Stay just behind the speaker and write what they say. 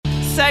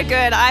So good.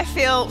 I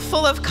feel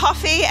full of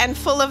coffee and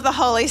full of the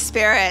Holy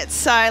Spirit.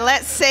 So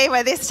let's see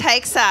where this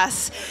takes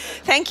us.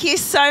 Thank you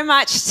so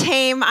much,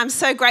 team. I'm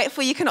so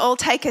grateful you can all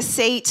take a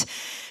seat.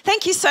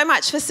 Thank you so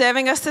much for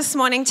serving us this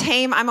morning,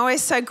 team. I'm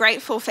always so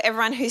grateful for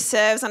everyone who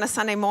serves on a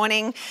Sunday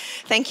morning.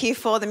 Thank you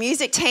for the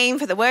music team,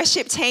 for the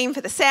worship team, for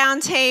the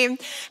sound team,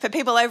 for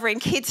people over in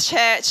Kids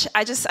Church.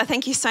 I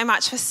thank you so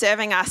much for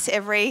serving us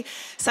every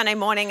Sunday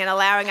morning and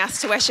allowing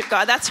us to worship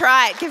God. That's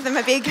right. Give them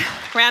a big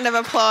round of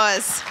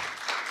applause.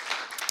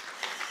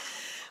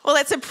 Well,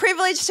 it's a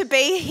privilege to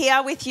be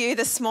here with you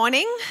this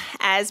morning.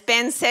 As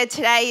Ben said,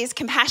 today is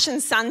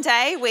Compassion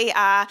Sunday. We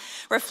are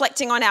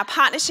reflecting on our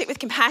partnership with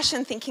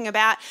Compassion, thinking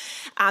about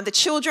the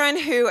children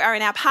who are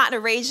in our partner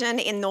region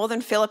in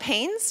northern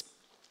Philippines.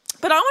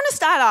 But I want to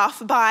start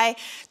off by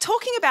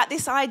talking about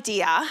this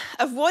idea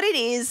of what it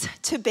is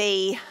to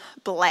be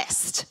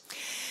blessed.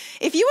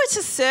 If you were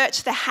to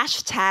search the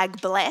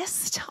hashtag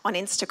blessed on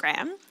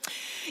Instagram,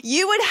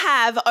 you would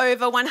have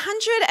over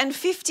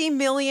 150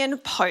 million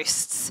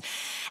posts.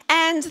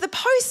 And the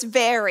posts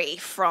vary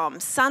from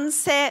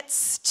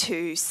sunsets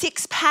to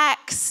six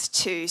packs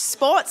to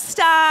sports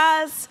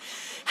stars,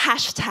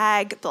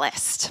 hashtag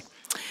blessed.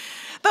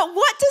 But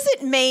what does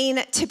it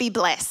mean to be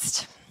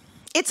blessed?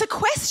 It's a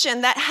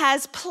question that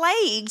has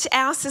plagued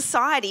our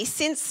society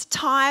since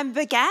time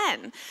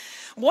began.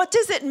 What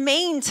does it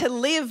mean to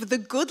live the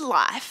good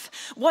life?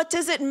 What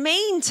does it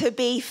mean to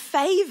be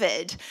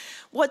favoured?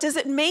 What does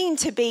it mean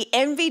to be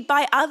envied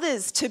by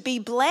others, to be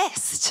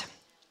blessed?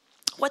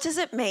 What does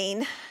it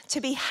mean to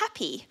be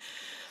happy?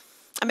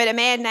 I met a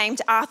man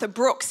named Arthur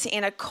Brooks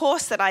in a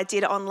course that I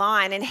did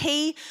online, and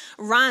he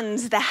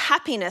runs the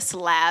Happiness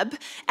Lab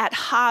at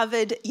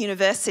Harvard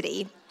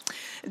University.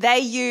 They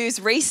use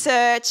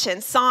research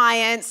and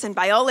science and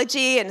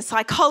biology and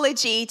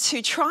psychology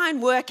to try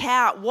and work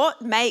out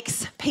what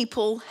makes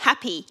people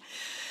happy.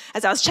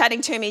 As I was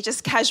chatting to him, he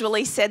just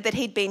casually said that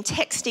he'd been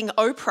texting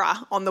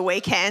Oprah on the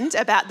weekend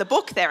about the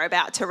book they're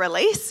about to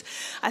release.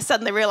 I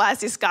suddenly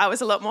realised this guy was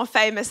a lot more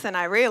famous than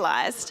I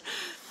realised.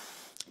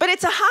 But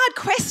it's a hard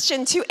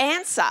question to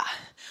answer.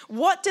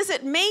 What does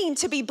it mean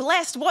to be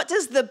blessed? What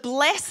does the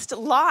blessed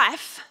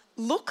life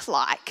look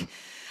like?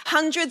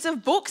 Hundreds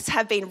of books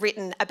have been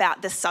written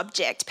about the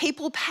subject.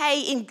 People pay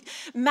in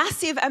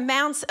massive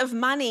amounts of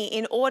money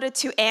in order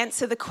to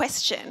answer the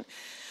question.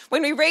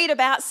 When we read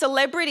about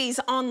celebrities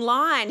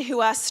online who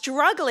are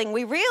struggling,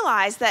 we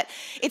realise that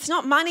it's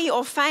not money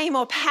or fame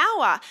or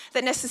power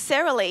that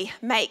necessarily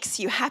makes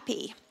you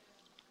happy.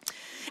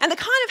 And the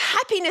kind of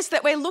happiness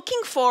that we're looking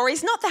for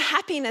is not the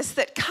happiness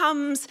that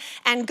comes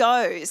and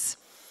goes.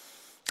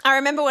 I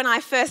remember when I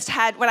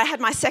had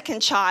my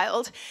second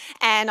child,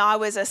 and I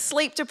was a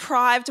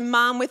sleep-deprived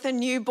mum with a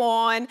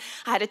newborn.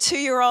 I had a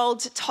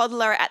 2-year-old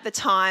toddler at the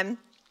time.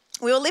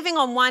 We were living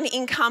on one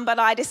income, but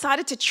I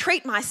decided to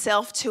treat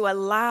myself to a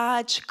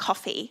large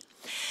coffee.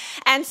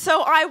 And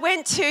so I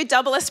went to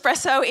Double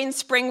Espresso in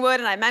Springwood,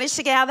 and I managed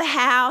to get out of the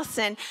house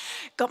and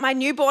got my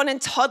newborn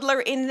and toddler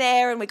in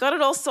there, and we got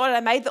it all sorted.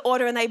 I made the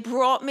order, and they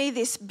brought me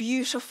this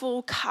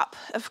beautiful cup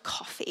of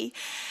coffee.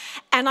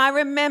 And I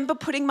remember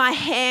putting my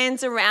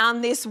hands around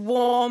this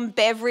warm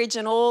beverage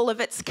and all of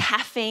its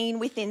caffeine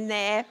within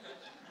there,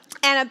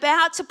 and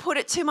about to put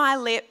it to my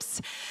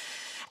lips.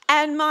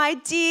 And my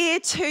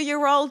dear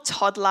 2-year-old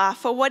toddler,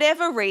 for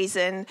whatever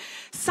reason,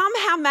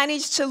 somehow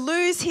managed to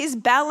lose his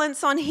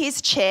balance on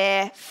his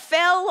chair,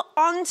 fell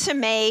onto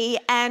me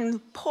and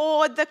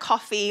poured the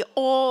coffee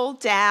all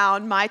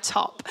down my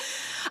top.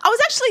 I was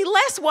actually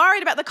less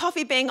worried about the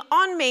coffee being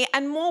on me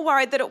and more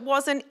worried that it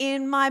wasn't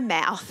in my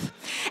mouth.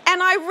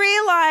 And I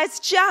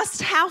realised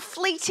just how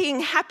fleeting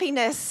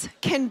happiness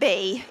can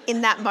be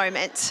in that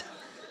moment.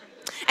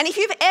 And if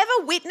you've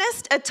ever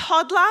witnessed a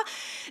toddler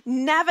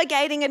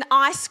navigating an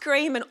ice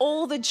cream and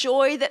all the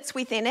joy that's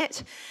within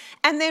it,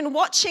 and then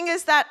watching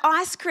as that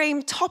ice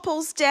cream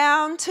topples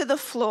down to the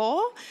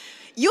floor,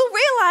 you'll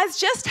realise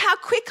just how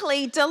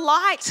quickly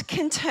delight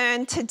can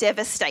turn to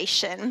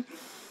devastation.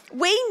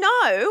 We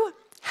know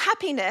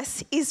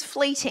happiness is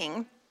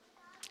fleeting,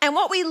 and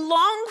what we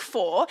long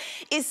for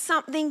is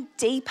something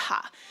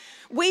deeper.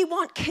 We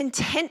want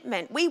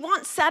contentment. We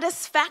want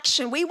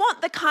satisfaction. We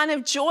want the kind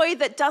of joy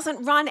that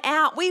doesn't run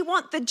out. We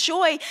want the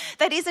joy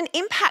that isn't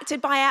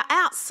impacted by our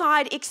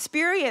outside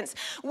experience.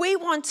 We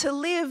want to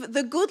live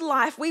the good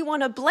life. We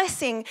want a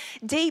blessing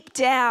deep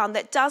down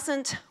that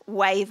doesn't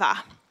waver.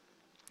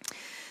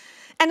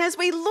 And as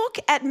we look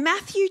at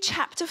Matthew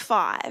chapter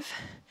 5,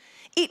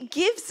 it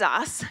gives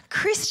us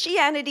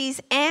Christianity's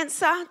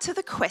answer to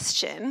the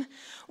question,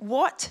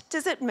 what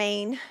does it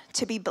mean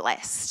to be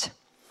blessed?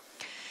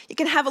 You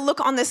can have a look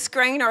on the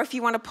screen, or if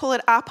you want to pull it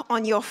up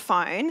on your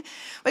phone.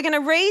 We're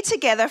going to read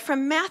together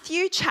from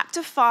Matthew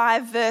chapter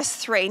 5, verse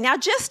 3. Now,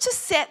 just to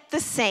set the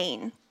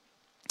scene,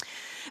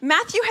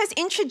 Matthew has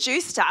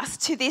introduced us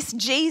to this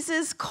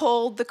Jesus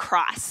called the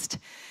Christ.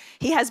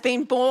 He has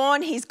been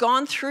born, he's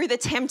gone through the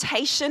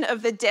temptation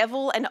of the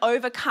devil and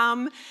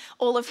overcome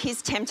all of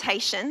his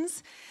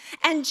temptations.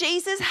 And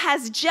Jesus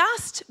has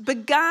just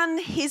begun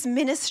his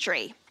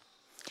ministry.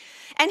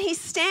 And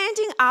he's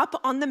standing up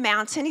on the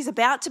mountain. He's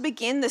about to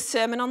begin the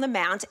Sermon on the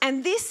Mount.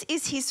 And this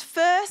is his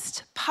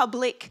first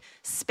public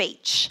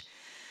speech.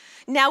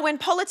 Now, when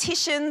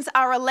politicians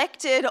are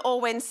elected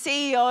or when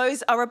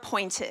CEOs are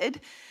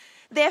appointed,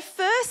 their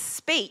first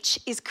speech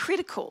is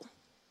critical.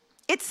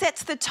 It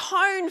sets the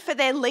tone for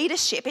their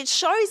leadership. It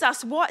shows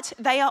us what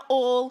they are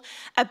all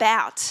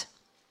about.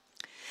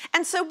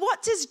 And so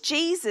what does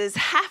Jesus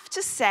have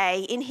to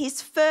say in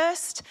his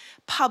first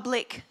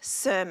public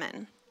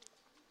sermon?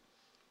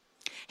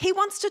 He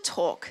wants to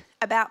talk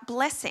about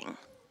blessing.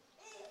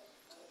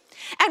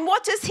 And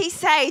what does he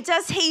say?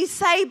 Does he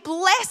say,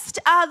 blessed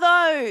are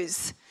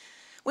those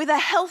with a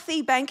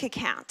healthy bank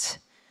account?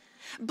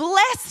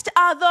 Blessed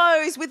are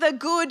those with a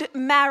good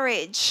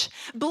marriage.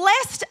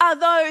 Blessed are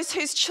those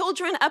whose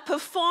children are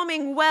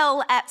performing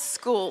well at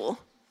school.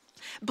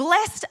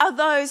 Blessed are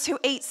those who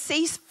eat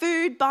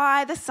seafood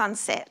by the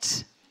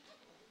sunset.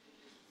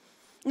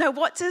 No,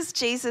 what does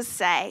Jesus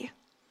say?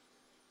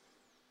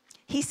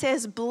 He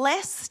says,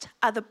 blessed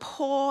are the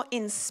poor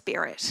in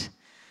spirit,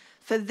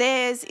 for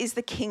theirs is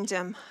the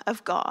kingdom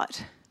of God.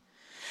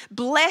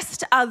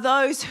 Blessed are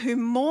those who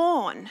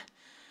mourn,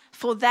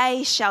 for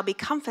they shall be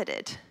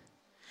comforted.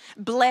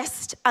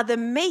 Blessed are the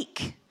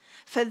meek,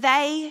 for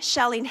they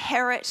shall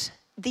inherit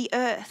the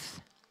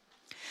earth.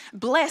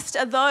 Blessed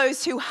are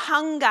those who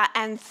hunger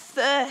and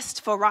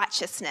thirst for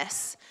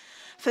righteousness,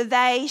 for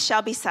they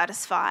shall be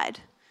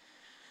satisfied.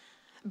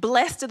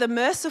 Blessed are the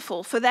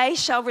merciful, for they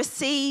shall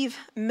receive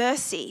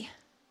mercy.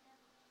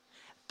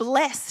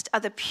 Blessed are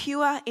the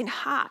pure in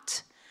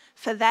heart,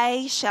 for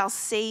they shall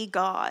see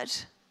God.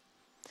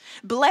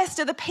 Blessed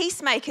are the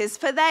peacemakers,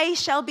 for they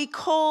shall be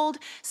called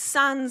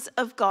sons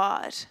of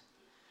God.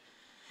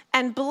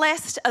 And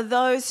blessed are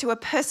those who are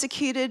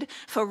persecuted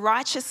for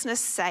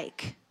righteousness'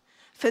 sake,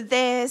 for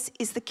theirs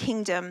is the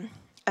kingdom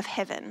of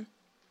heaven.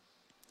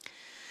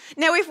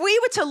 Now, if we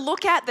were to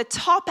look at the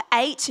top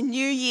 8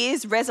 New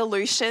Year's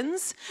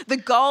resolutions, the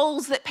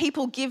goals that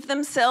people give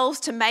themselves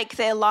to make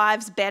their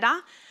lives better,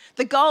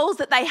 the goals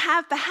that they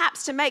have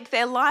perhaps to make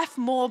their life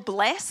more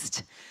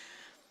blessed,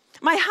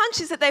 my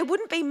hunch is that there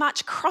wouldn't be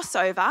much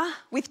crossover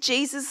with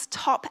Jesus'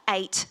 top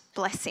 8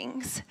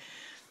 blessings.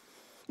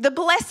 The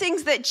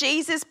blessings that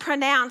Jesus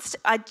pronounced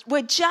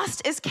were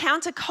just as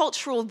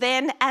countercultural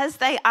then as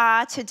they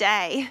are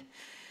today.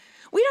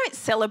 We don't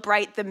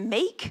celebrate the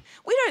meek.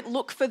 We don't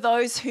look for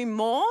those who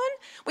mourn.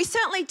 We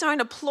certainly don't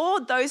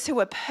applaud those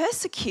who are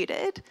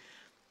persecuted.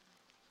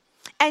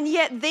 And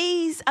yet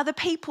these are the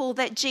people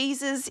that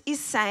Jesus is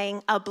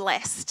saying are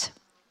blessed.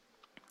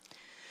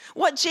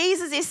 What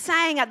Jesus is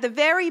saying at the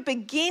very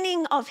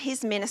beginning of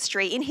his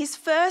ministry, in his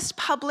first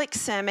public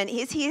sermon,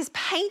 is he is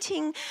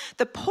painting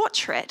the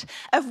portrait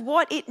of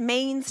what it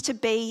means to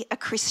be a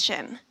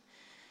Christian.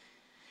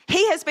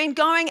 He has been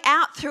going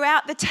out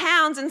throughout the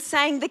towns and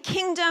saying, the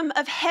kingdom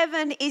of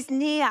heaven is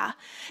near.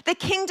 The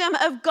kingdom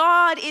of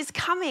God is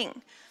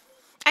coming.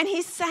 And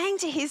he's saying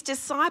to his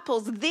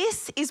disciples,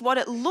 this is what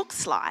it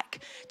looks like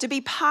to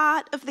be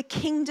part of the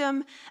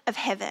kingdom of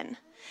heaven.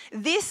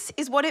 This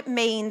is what it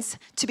means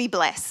to be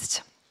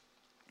blessed.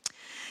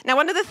 Now,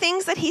 one of the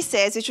things that he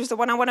says, which is the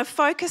one I want to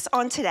focus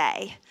on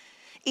today,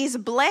 is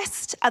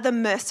blessed are the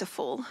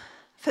merciful,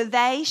 for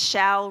they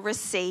shall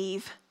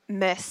receive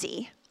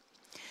mercy.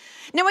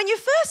 Now, when you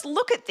first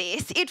look at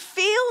this, it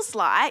feels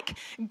like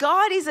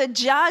God is a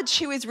judge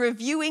who is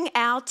reviewing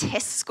our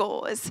test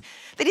scores,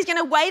 that he's going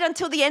to wait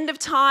until the end of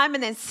time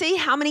and then see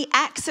how many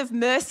acts of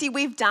mercy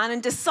we've done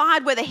and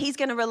decide whether he's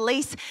going to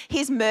release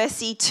his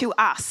mercy to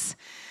us.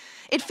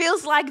 It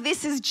feels like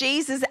this is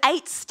Jesus'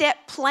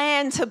 8-step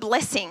plan to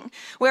blessing,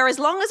 where as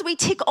long as we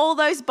tick all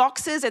those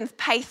boxes and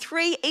pay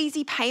 3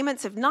 easy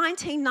payments of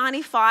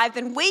 $19.95,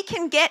 then we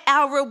can get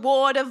our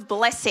reward of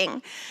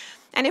blessing.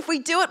 And if we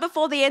do it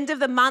before the end of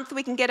the month,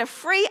 we can get a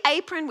free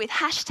apron with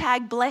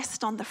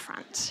 #blessed on the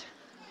front.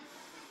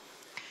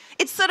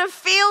 It sort of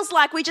feels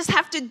like we just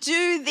have to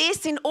do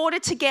this in order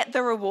to get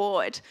the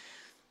reward.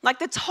 Like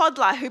the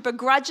toddler who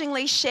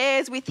begrudgingly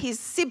shares with his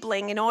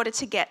sibling in order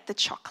to get the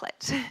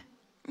chocolate.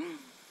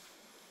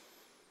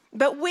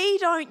 But we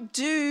don't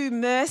do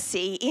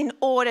mercy in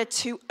order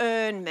to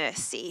earn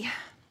mercy.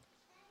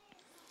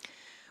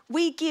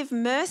 We give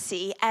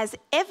mercy as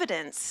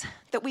evidence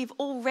that we've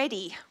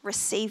already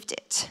received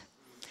it.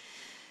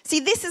 See,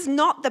 this is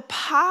not the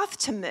path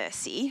to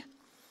mercy.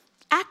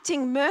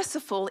 Acting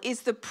merciful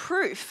is the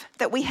proof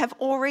that we have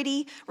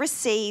already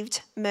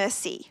received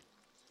mercy.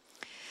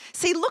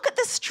 See, look at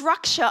the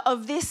structure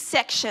of this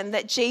section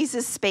that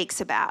Jesus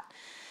speaks about.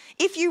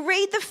 If you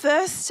read the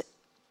first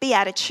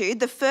beatitude,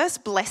 the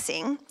first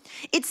blessing,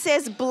 it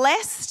says,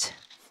 blessed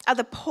are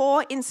the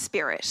poor in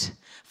spirit,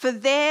 for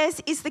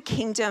theirs is the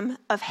kingdom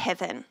of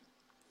heaven.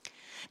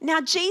 Now,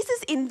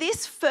 Jesus in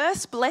this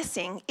first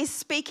blessing is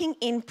speaking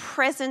in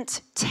present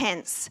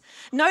tense.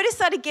 Notice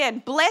that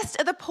again, blessed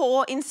are the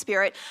poor in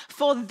spirit,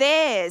 for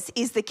theirs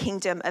is the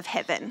kingdom of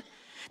heaven.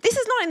 This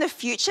is not in the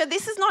future,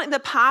 this is not in the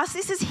past,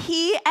 this is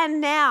here and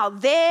now.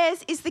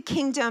 Theirs is the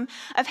kingdom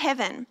of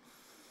heaven.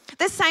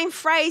 The same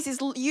phrase is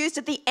used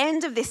at the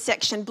end of this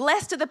section.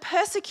 Blessed are the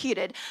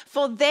persecuted,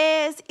 for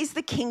theirs is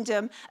the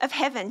kingdom of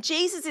heaven.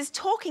 Jesus is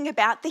talking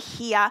about the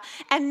here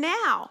and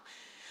now.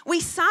 We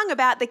sung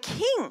about the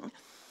King,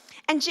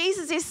 and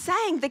Jesus is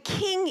saying the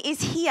King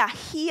is here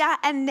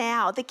and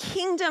now. The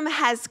kingdom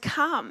has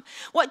come.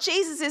 What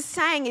Jesus is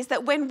saying is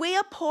that when we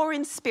are poor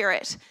in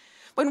spirit,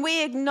 when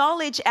we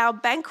acknowledge our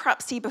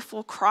bankruptcy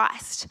before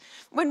Christ,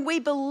 when we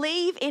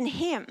believe in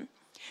him,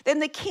 then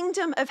the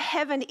kingdom of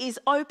heaven is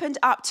opened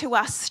up to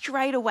us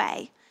straight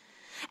away.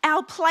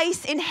 Our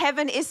place in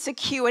heaven is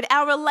secured.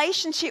 Our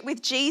relationship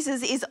with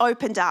Jesus is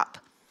opened up.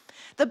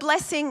 The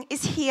blessing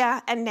is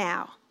here and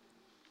now.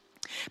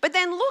 But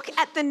then look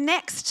at the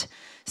next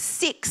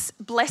 6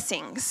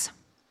 blessings.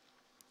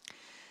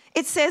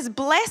 It says,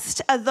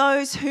 blessed are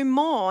those who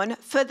mourn,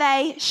 for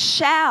they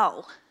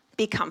shall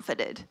be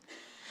comforted.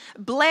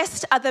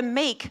 Blessed are the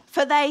meek,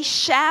 for they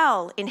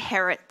shall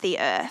inherit the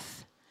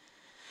earth.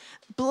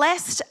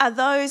 Blessed are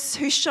those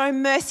who show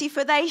mercy,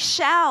 for they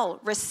shall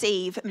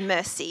receive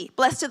mercy.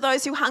 Blessed are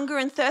those who hunger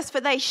and thirst,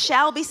 for they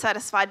shall be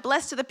satisfied.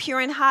 Blessed are the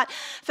pure in heart,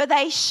 for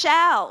they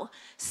shall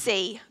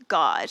see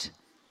God.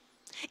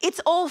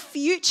 It's all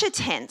future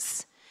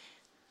tense.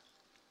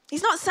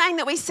 He's not saying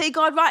that we see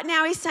God right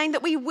now. He's saying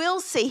that we will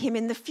see him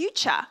in the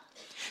future.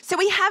 So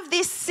we have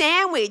this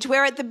sandwich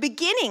where at the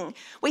beginning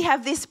we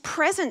have this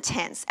present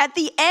tense. At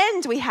the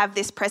end we have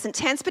this present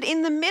tense, but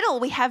in the middle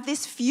we have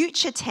this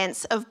future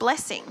tense of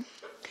blessing.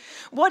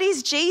 What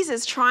is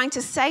Jesus trying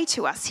to say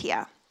to us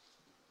here?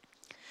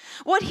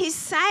 What he's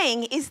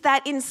saying is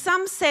that in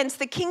some sense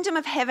the kingdom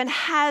of heaven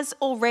has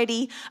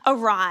already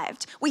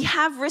arrived. We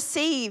have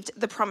received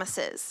the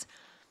promises,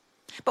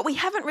 but we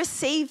haven't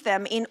received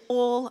them in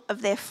all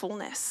of their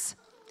fullness.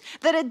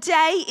 That a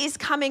day is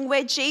coming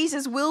where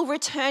Jesus will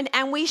return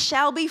and we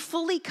shall be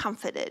fully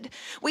comforted.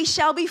 We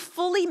shall be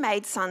fully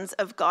made sons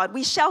of God.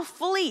 We shall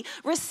fully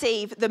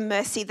receive the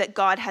mercy that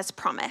God has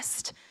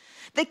promised.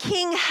 The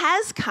King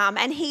has come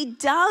and he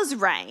does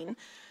reign,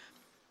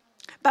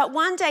 but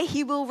one day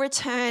he will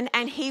return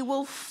and he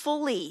will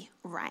fully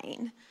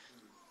reign.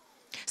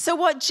 So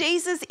what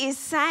Jesus is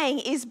saying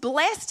is,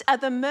 blessed are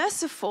the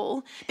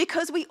merciful,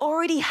 because we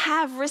already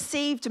have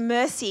received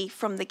mercy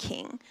from the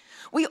King.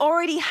 We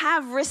already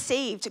have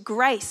received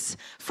grace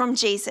from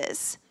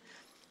Jesus.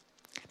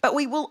 But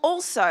we will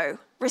also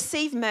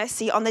receive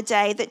mercy on the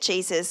day that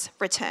Jesus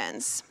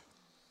returns.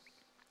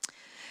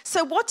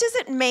 So what does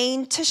it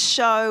mean to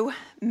show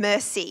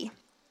mercy?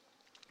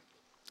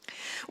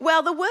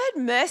 Well, the word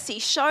mercy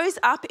shows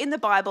up in the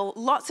Bible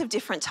lots of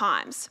different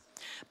times.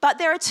 But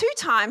there are 2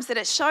 times that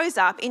it shows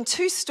up in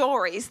 2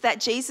 stories that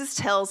Jesus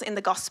tells in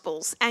the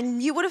Gospels.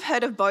 And you would have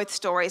heard of both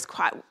stories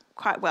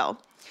quite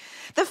well.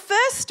 The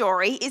first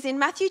story is in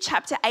Matthew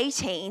chapter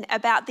 18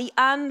 about the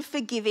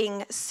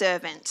unforgiving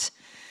servant.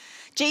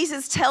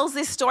 Jesus tells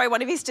this story.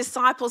 One of his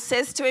disciples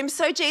says to him,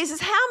 "So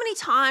Jesus, how many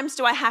times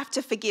do I have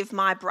to forgive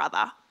my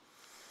brother?"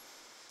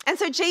 And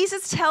so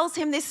Jesus tells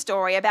him this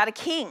story about a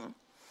king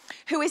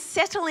who is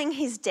settling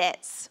his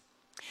debts.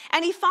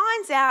 And he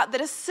finds out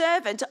that a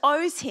servant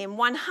owes him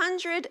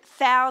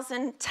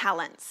 100,000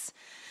 talents.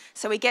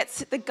 So he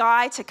gets the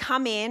guy to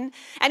come in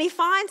and he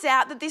finds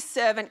out that this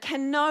servant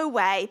can no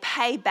way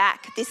pay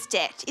back this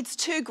debt. It's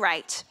too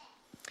great.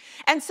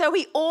 And so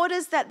he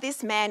orders that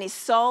this man is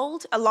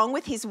sold along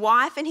with his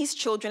wife and his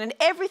children and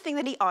everything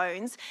that he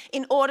owns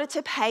in order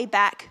to pay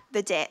back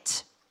the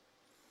debt.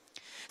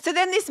 So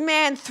then this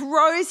man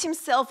throws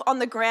himself on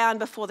the ground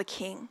before the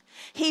king.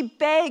 He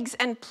begs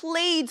and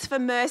pleads for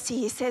mercy.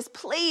 He says,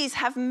 "Please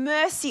have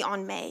mercy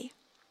on me."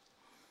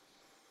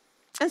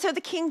 And so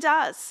the king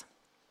does.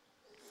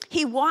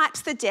 He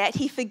wipes the debt,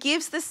 he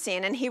forgives the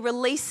sin, and he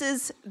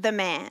releases the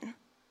man.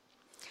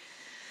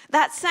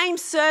 That same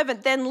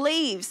servant then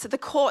leaves the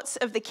courts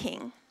of the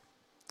king.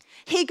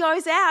 He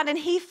goes out and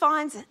he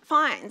finds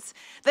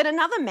that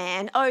another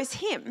man owes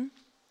him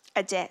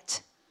a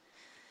debt.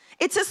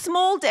 It's a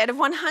small debt of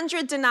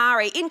 100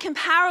 denarii,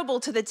 incomparable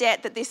to the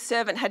debt that this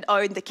servant had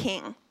owed the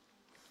king.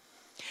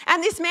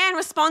 And this man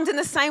responds in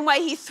the same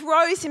way. He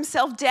throws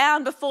himself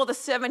down before the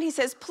servant. He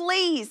says,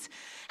 "Please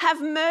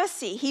have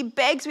mercy." He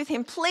begs with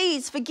him,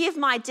 "Please forgive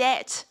my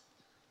debt."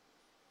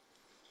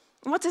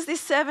 And what does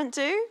this servant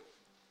do?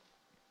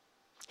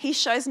 He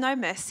shows no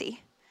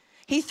mercy.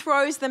 He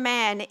throws the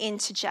man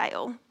into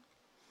jail.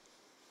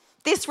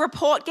 This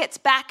report gets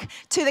back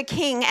to the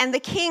king, and the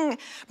king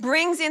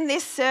brings in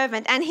this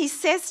servant and he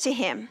says to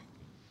him,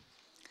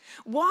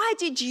 "Why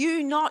did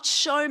you not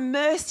show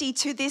mercy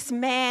to this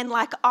man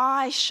like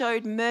I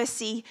showed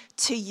mercy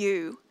to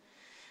you?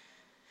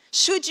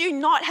 Should you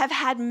not have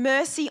had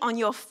mercy on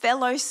your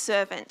fellow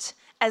servant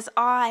as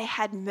I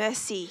had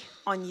mercy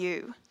on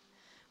you?"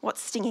 What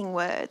stinging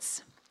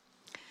words.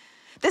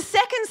 The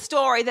second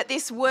story that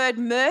this word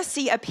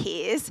mercy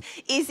appears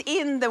is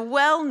in the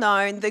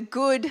well-known, the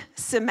Good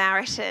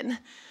Samaritan.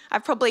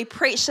 I've probably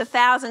preached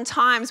 1,000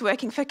 times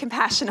working for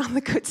Compassion on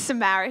the Good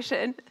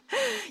Samaritan.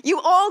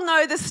 You all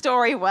know the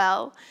story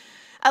well.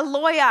 A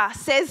lawyer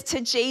says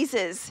to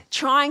Jesus,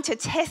 trying to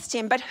test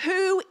him, but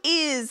who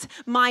is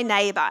my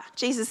neighbor?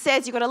 Jesus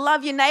says, you've got to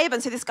love your neighbor.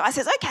 And so this guy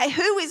says, okay,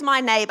 who is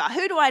my neighbor?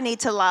 Who do I need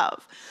to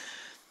love?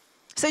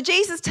 So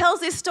Jesus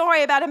tells this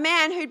story about a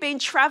man who'd been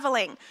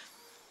traveling,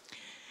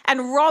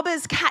 and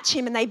robbers catch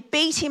him and they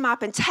beat him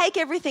up and take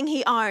everything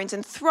he owns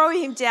and throw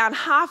him down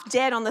half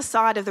dead on the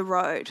side of the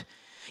road.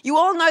 You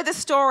all know the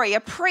story. A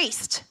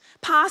priest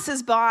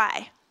passes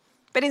by,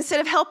 but instead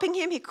of helping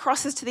him, he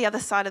crosses to the other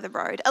side of the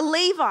road. A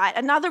Levite,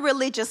 another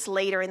religious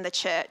leader in the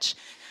church,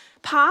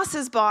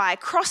 passes by,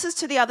 crosses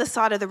to the other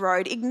side of the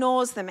road,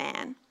 ignores the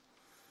man.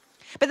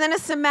 But then a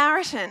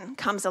Samaritan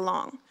comes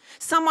along,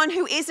 someone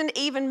who isn't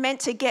even meant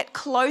to get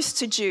close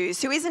to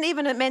Jews, who isn't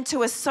even meant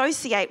to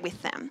associate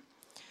with them.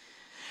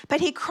 But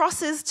he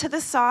crosses to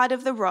the side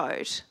of the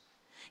road.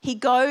 He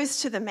goes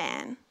to the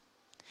man.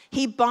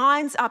 He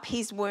binds up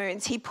his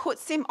wounds. He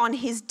puts him on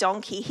his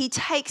donkey. He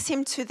takes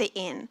him to the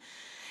inn.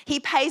 He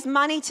pays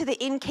money to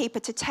the innkeeper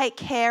to take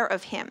care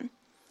of him.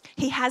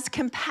 He has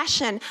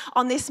compassion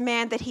on this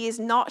man that he is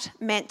not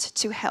meant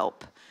to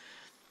help.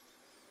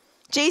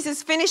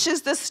 Jesus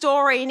finishes the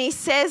story and he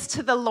says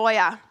to the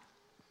lawyer,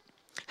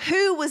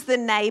 who was the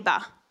neighbor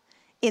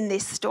in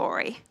this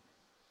story?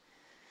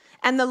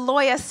 And the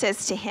lawyer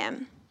says to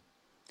him,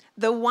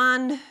 the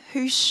one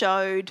who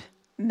showed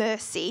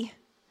mercy.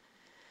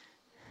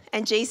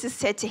 And Jesus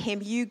said to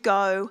him, you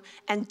go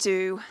and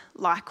do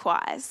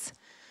likewise.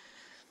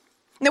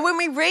 Now, when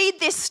we read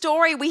this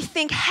story, we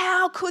think,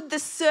 how could the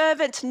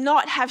servant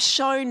not have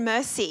shown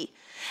mercy?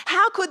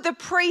 How could the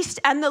priest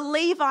and the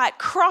Levite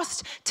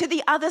crossed to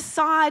the other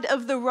side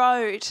of the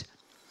road?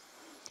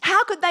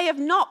 How could they have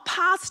not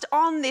passed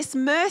on this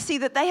mercy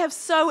that they have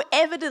so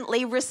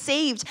evidently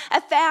received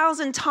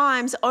 1,000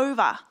 times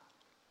over?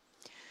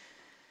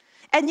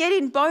 And yet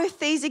in both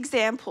these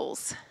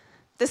examples,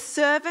 the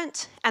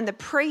servant and the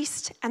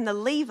priest and the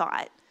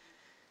Levite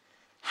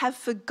have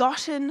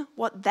forgotten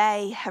what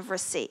they have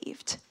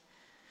received.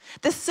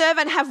 The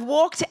servant have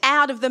walked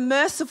out of the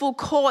merciful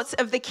courts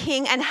of the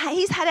king and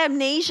he's had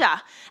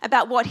amnesia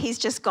about what he's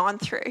just gone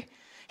through.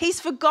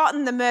 He's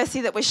forgotten the mercy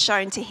that was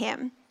shown to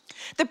him.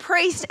 The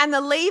priest and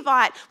the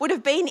Levite would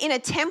have been in a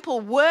temple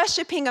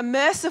worshipping a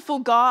merciful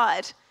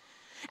God,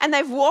 and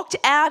they've walked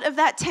out of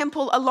that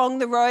temple along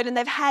the road and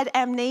they've had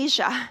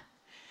amnesia.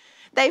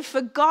 They've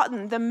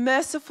forgotten the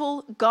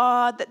merciful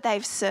God that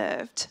they've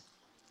served.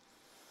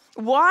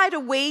 Why do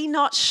we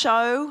not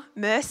show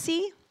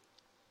mercy?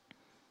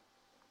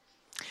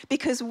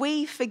 Because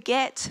we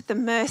forget the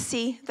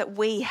mercy that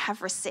we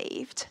have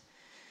received.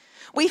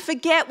 We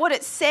forget what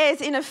it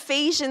says in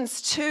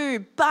Ephesians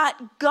 2,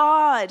 but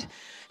God,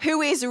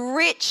 who is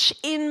rich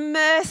in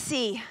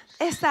mercy,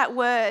 there's that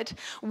word,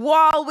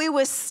 while we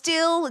were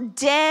still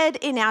dead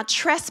in our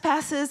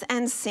trespasses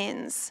and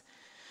sins,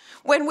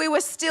 when we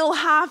were still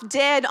half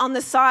dead on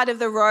the side of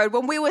the road,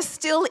 when we were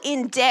still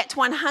in debt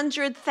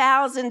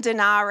 100,000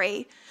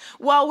 denarii,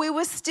 while we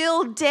were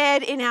still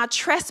dead in our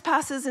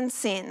trespasses and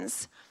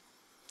sins,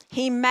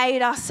 he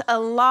made us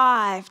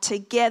alive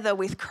together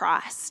with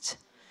Christ.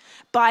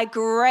 By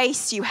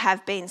grace you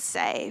have been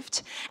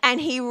saved. And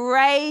he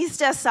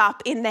raised us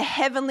up in the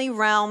heavenly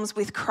realms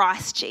with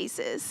Christ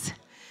Jesus.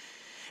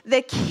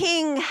 The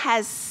King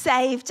has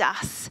saved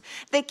us.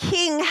 The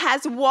King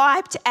has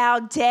wiped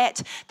our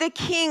debt. The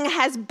King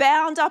has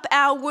bound up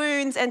our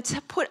wounds and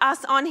put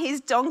us on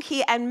his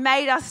donkey and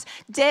made us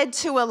dead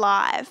to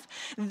alive.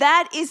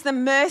 That is the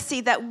mercy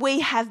that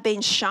we have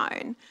been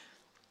shown.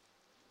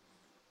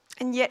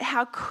 And yet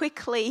how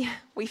quickly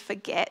we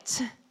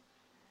forget.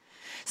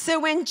 So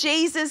when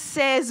Jesus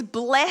says,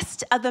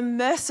 blessed are the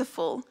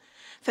merciful,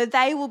 for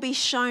they will be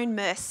shown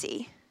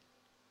mercy,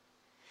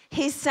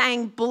 he's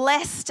saying,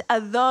 blessed are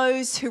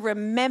those who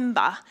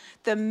remember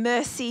the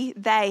mercy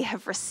they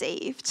have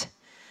received.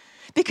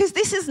 Because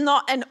this is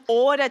not an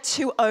order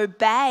to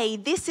obey.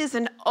 This is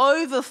an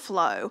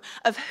overflow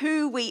of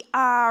who we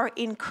are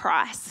in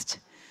Christ.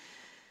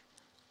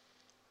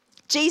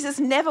 Jesus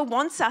never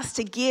wants us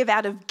to give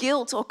out of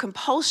guilt or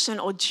compulsion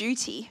or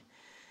duty.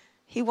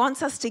 He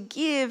wants us to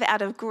give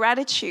out of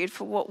gratitude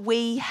for what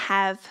we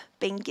have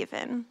been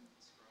given.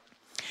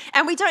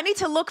 And we don't need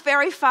to look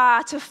very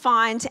far to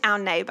find our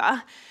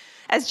neighbour.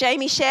 As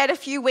Jamie shared a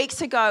few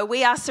weeks ago,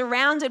 we are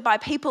surrounded by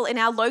people in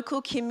our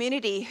local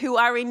community who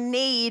are in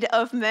need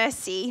of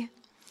mercy.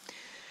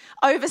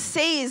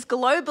 Overseas,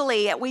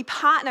 globally, we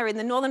partner in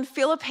the Northern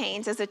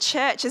Philippines as a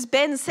church. As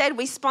Ben said,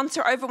 we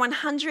sponsor over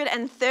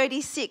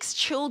 136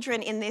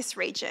 children in this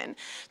region,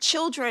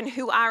 children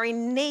who are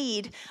in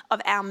need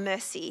of our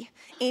mercy,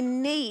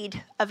 in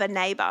need of a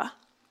neighbour.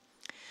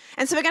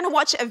 And so we're going to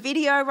watch a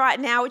video right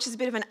now, which is a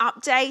bit of an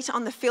update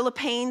on the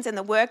Philippines and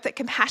the work that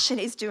Compassion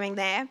is doing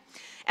there.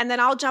 And then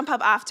I'll jump up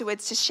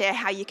afterwards to share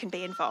how you can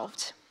be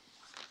involved.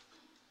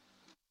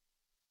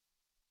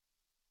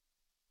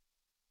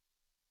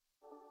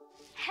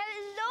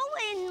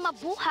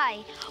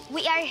 Mabuhay.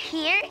 We are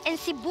here in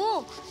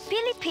Cebu,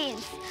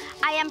 Philippines.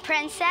 I am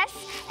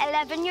Princess,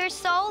 11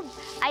 years old.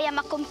 I am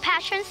a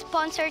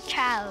Compassion-sponsored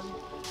child.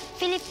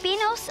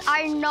 Filipinos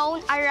are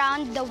known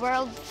around the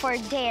world for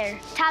their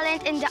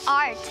talent in the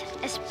art,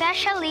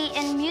 especially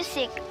in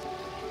music.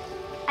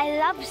 I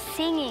love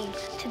singing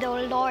to the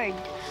Lord,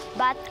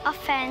 but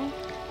often,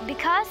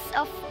 because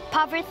of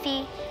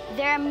poverty,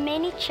 there are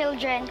many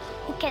children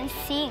who can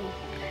sing.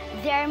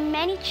 There are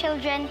many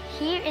children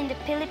here in the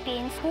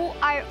Philippines who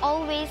are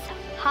always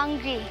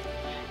hungry.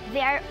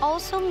 There are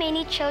also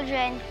many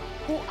children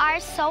who are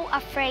so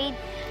afraid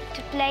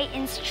to play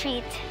in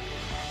street.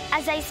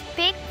 As I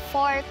speak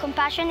for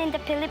Compassion in the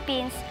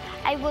Philippines,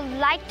 I would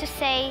like to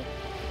say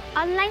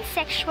online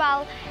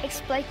sexual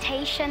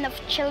exploitation of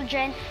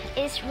children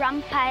is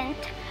rampant.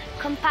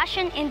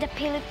 Compassion in the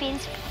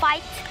Philippines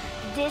fights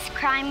this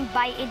crime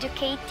by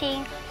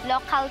educating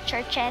local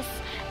churches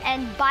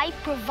and by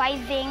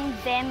providing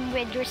them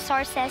with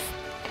resources.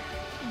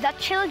 The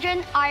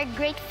children are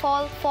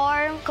grateful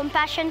for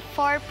Compassion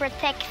for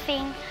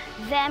protecting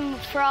them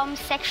from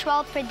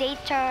sexual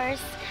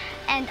predators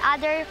and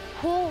others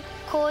who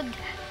could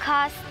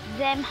cause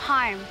them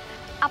harm.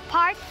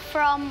 Apart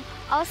from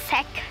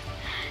OSEC,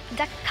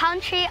 the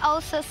country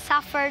also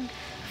suffered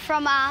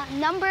from a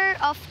number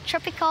of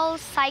tropical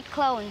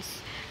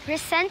cyclones.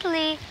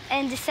 Recently,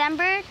 in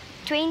December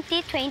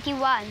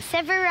 2021,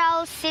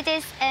 several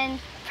cities and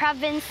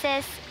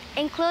provinces,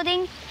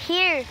 including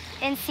here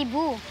in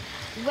Cebu,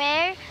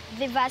 were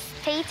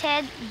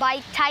devastated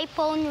by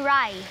Typhoon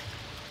Rai.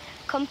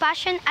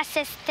 Compassion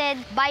assisted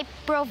by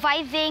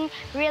providing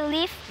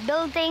relief,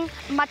 building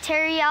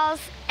materials,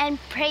 and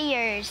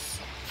prayers.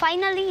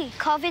 Finally,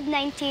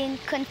 COVID-19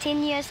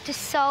 continues to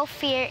sow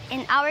fear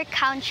in our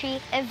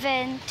country.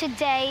 Even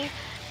today,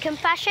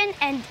 Compassion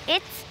and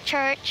its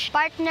church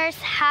partners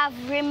have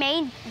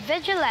remained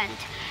vigilant,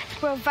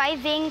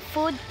 providing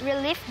food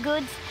relief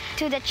goods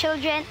to the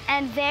children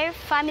and their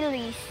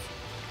families.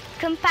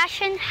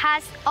 Compassion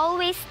has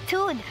always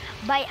stood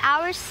by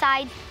our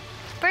side.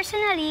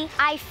 Personally,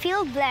 I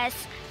feel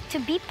blessed to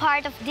be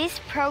part of this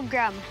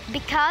program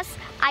because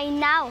I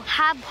now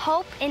have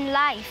hope in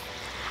life.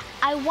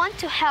 I want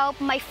to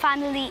help my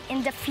family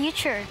in the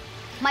future.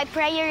 My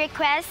prayer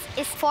request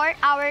is for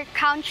our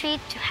country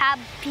to have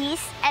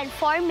peace and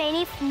for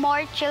many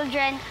more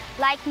children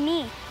like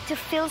me to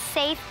feel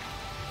safe.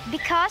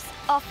 Because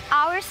of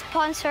our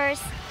sponsors,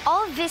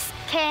 all this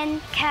can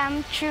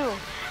come true.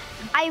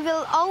 I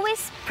will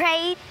always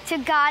pray to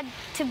God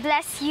to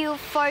bless you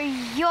for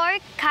your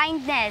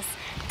kindness.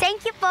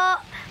 Thank you po.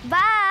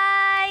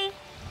 Bye!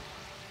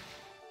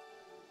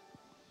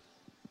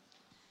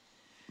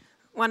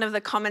 One of the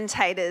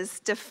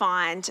commentators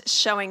defined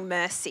showing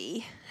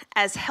mercy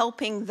as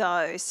helping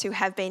those who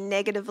have been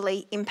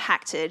negatively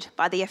impacted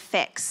by the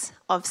effects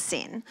of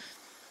sin.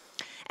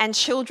 And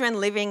children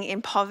living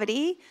in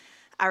poverty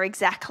are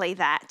exactly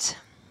that.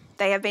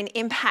 They have been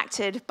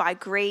impacted by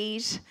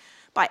greed,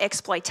 by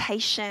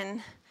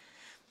exploitation,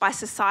 by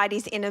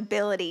society's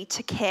inability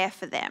to care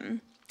for them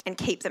and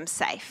keep them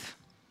safe.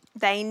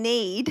 They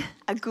need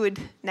a good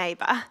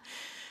neighbour.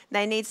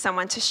 They need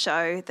someone to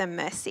show them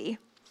mercy.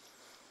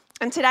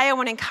 And today I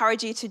want to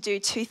encourage you to do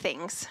two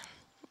things.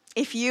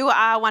 If you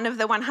are one of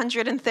the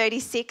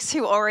 136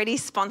 who already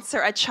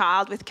sponsor a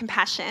child with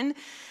Compassion,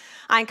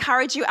 I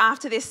encourage you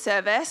after this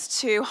service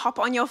to hop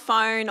on your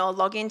phone or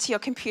log into your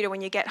computer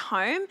when you get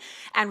home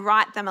and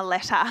write them a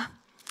letter.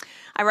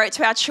 I wrote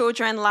to our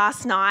children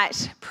last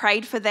night,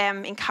 prayed for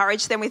them,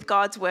 encouraged them with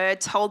God's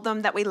word, told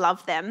them that we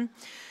love them.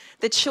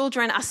 The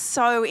children are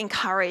so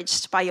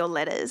encouraged by your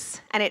letters,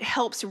 and it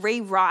helps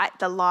rewrite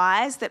the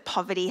lies that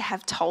poverty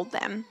have told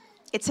them.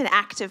 It's an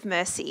act of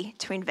mercy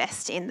to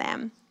invest in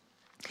them.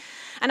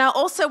 And I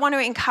also want to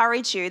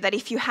encourage you that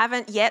if you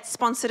haven't yet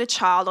sponsored a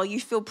child or you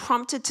feel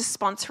prompted to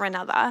sponsor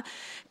another,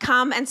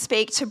 come and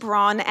speak to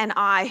Bron and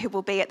I, who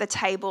will be at the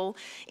table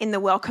in the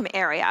welcome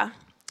area.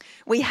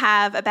 We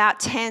have about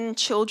 10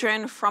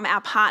 children from our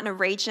partner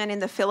region in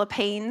the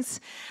Philippines,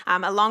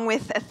 along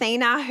with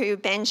Athena, who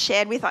Ben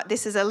shared with.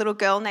 This is a little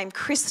girl named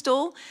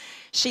Crystal.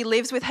 She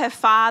lives with her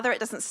father. It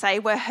doesn't say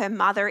where her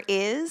mother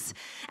is.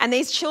 And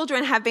these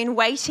children have been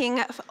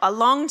waiting a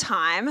long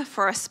time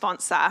for a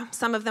sponsor,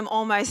 some of them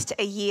almost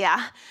a year,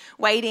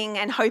 waiting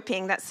and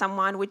hoping that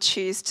someone would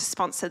choose to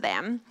sponsor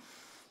them.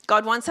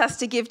 God wants us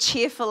to give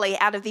cheerfully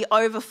out of the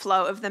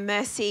overflow of the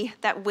mercy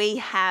that we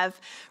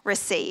have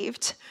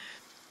received.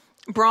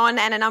 Bron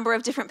and a number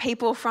of different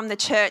people from the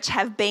church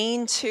have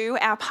been to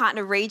our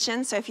partner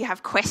region. So if you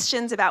have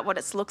questions about what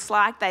it looks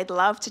like, they'd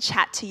love to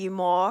chat to you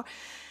more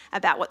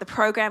about what the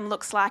program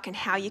looks like and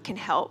how you can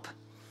help.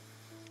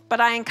 But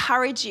I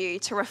encourage you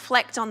to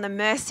reflect on the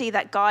mercy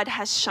that God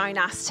has shown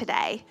us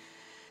today.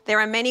 There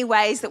are many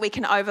ways that we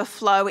can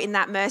overflow in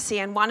that mercy,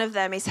 and one of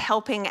them is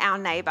helping our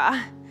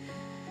neighbour,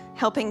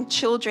 helping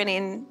children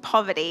in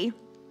poverty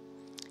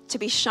to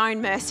be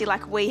shown mercy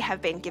like we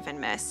have been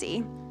given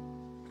mercy.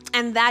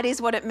 And that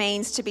is what it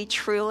means to be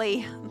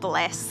truly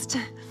blessed.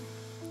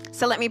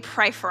 So let me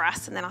pray for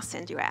us and then I'll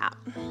send you out.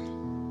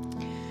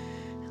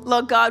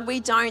 Lord God,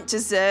 we don't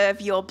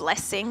deserve your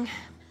blessing.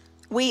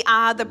 We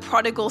are the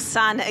prodigal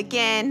son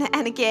again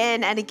and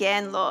again and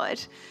again,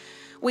 Lord.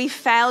 We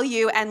fail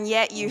you, and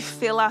yet you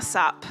fill us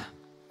up.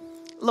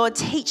 Lord,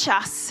 teach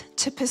us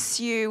to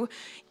pursue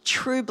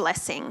true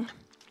blessing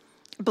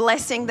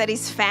that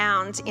is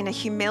found in a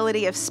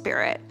humility of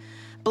spirit,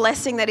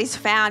 blessing that is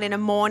found in a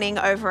mourning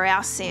over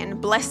our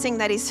sin, blessing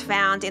that is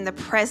found in the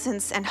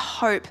presence and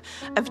hope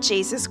of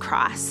Jesus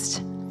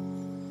Christ.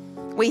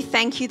 We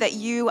thank you that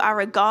you are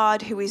a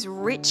God who is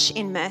rich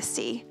in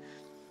mercy,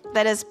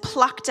 that has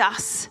plucked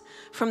us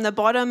from the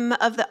bottom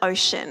of the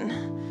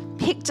ocean,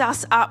 picked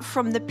us up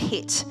from the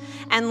pit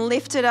and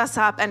lifted us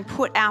up and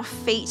put our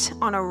feet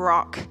on a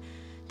rock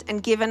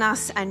and given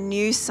us a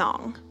new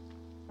song.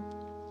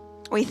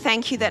 We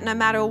thank you that no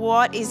matter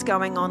what is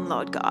going on,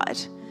 Lord God,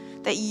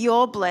 that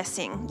your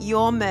blessing,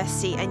 your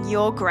mercy and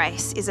your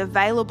grace is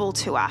available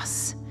to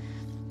us.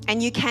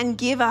 And you can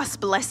give us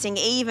blessing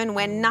even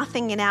when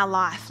nothing in our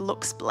life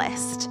looks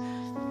blessed.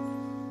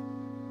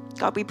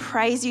 God, we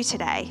praise you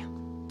today.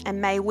 And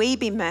may we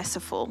be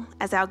merciful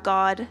as our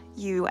God,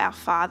 you, our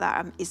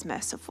Father, is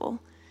merciful.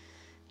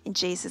 In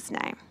Jesus'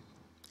 name,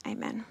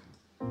 amen.